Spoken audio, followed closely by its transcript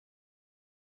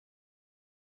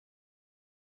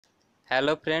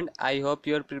Hello friend, I hope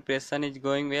your preparation is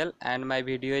going well and my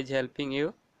video is helping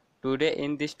you. Today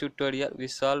in this tutorial we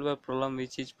solve a problem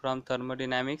which is from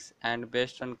thermodynamics and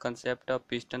based on concept of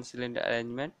piston cylinder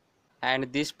arrangement. And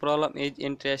this problem is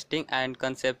interesting and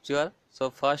conceptual. So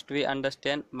first we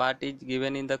understand what is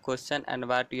given in the question and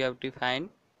what you have to find.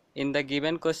 In the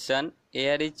given question,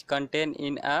 air is contained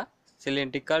in a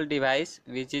cylindrical device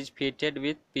which is fitted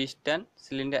with piston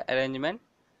cylinder arrangement,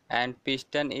 and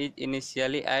piston is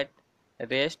initially at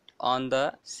rest on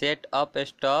the set up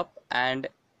stop and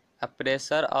a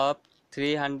pressure of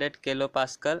 300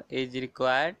 kilopascal is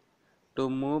required to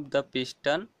move the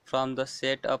piston from the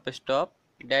set up stop.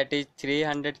 That is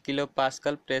 300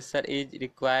 kilopascal pressure is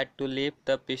required to lift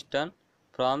the piston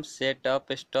from set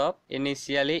up stop.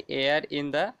 Initially air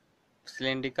in the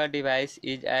cylindrical device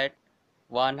is at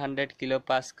 100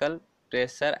 kilopascal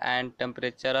pressure and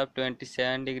temperature of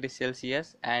 27 degrees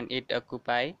Celsius, and it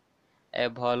occupies a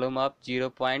volume of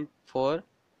 0.4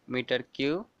 meter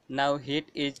cube. Now heat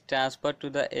is transferred to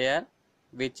the air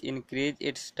which increase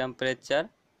its temperature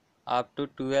up to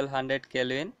 1200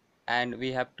 Kelvin, and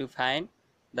we have to find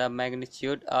the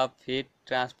magnitude of heat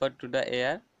transferred to the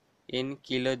air in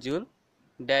kilojoule.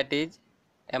 That is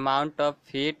amount of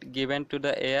heat given to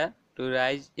the air to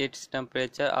rise its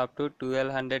temperature up to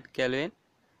 1200 Kelvin,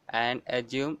 and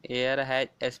assume air has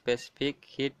a specific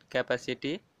heat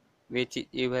capacity which is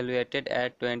evaluated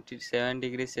at 27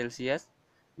 degrees Celsius.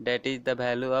 That is the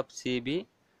value of Cb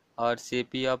or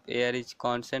Cp of air is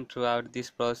constant throughout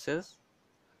this process.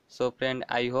 So friend,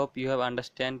 I hope you have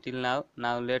understand till now.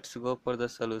 Now let's go for the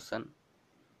solution.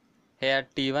 Here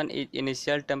T1 is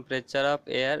initial temperature of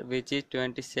air which is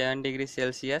 27 degrees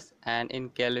Celsius and in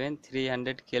Kelvin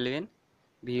 300 Kelvin.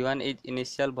 V1 is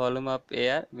initial volume of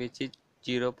air which is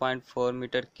 0.4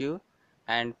 meter cube,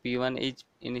 and P1 is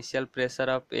initial pressure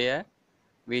of air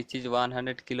which is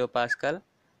 100 kilopascal,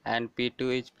 and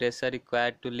P2 is pressure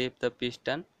required to lift the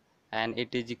piston and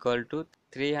it is equal to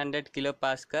 300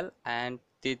 kilopascal, and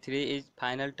T3 is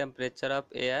final temperature of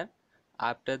air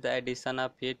after the addition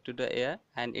of heat to the air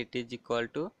and it is equal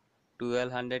to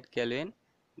 1200 Kelvin.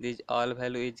 This all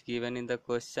value is given in the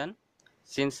question.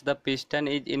 Since the piston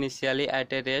is initially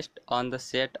at a rest on the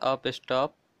set of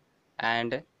stop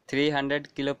and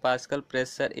 300 kilopascal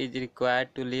pressure is required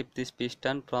to lift this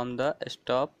piston from the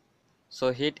stop,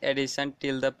 so heat addition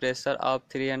till the pressure of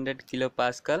 300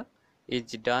 kilopascal is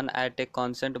done at a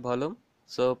constant volume.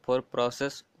 So for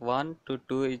process 1 to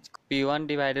 2 is P1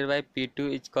 divided by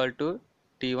P2 is equal to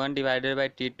T1 divided by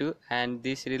T2, and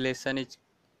this relation is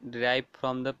derived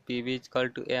from the PV is equal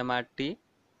to mRT,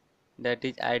 that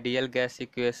is ideal gas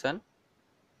equation.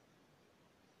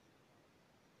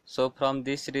 So from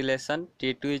this relation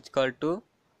T2 is equal to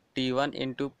T1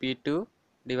 into P2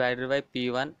 divided by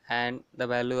P1, and the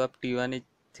value of T1 is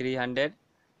 300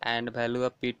 and value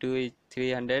of P2 is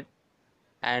 300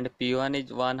 and P1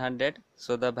 is 100.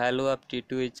 So the value of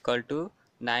T2 is equal to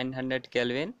 900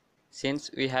 Kelvin.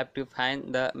 Since we have to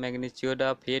find the magnitude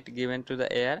of heat given to the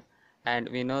air and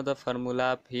we know the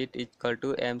formula of heat is equal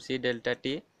to mc delta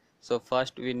T, so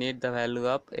first we need the value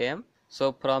of m.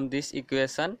 So from this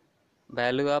equation,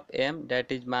 value of m,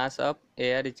 that is mass of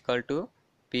air, is equal to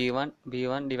P1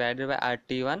 V1 divided by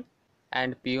RT1,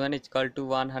 and P1 is equal to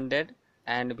 100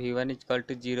 and V1 is equal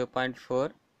to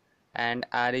 0.4 and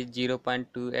R is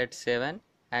 0.287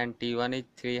 and T1 is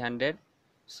 300.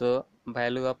 So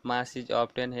value of mass is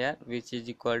obtained here which is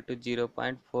equal to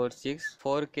 0.464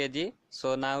 kg.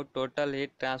 So now total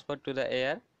heat transfer to the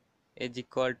air is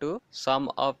equal to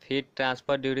sum of heat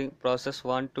transfer during process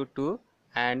 1 to 2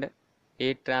 and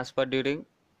heat transfer during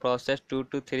process 2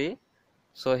 to 3.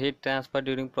 So heat transfer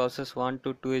during process 1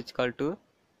 to 2 is equal to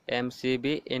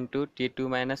mcb into T2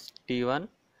 minus T1,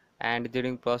 and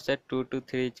during process 2 to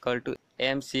 3 is equal to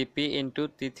mcp into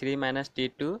T3 minus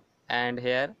T2, and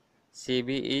here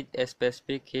Cb is a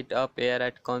specific heat of air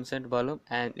at constant volume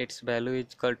and its value is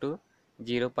equal to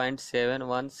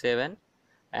 0.717,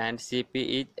 and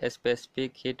Cp is a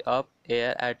specific heat of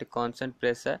air at constant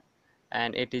pressure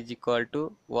and it is equal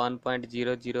to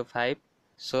 1.005.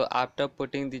 So after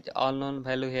putting this all known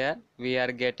value here, we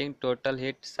are getting total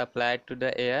heat supplied to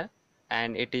the air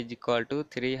and it is equal to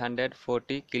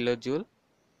 340 kilojoule.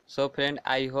 So friend,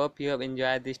 I hope you have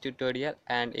enjoyed this tutorial,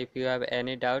 and if you have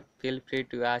any doubt, feel free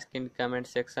to ask in comment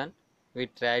section. We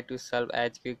try to solve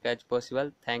as quick as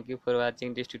possible. Thank you for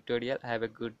watching this tutorial. Have a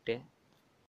good day.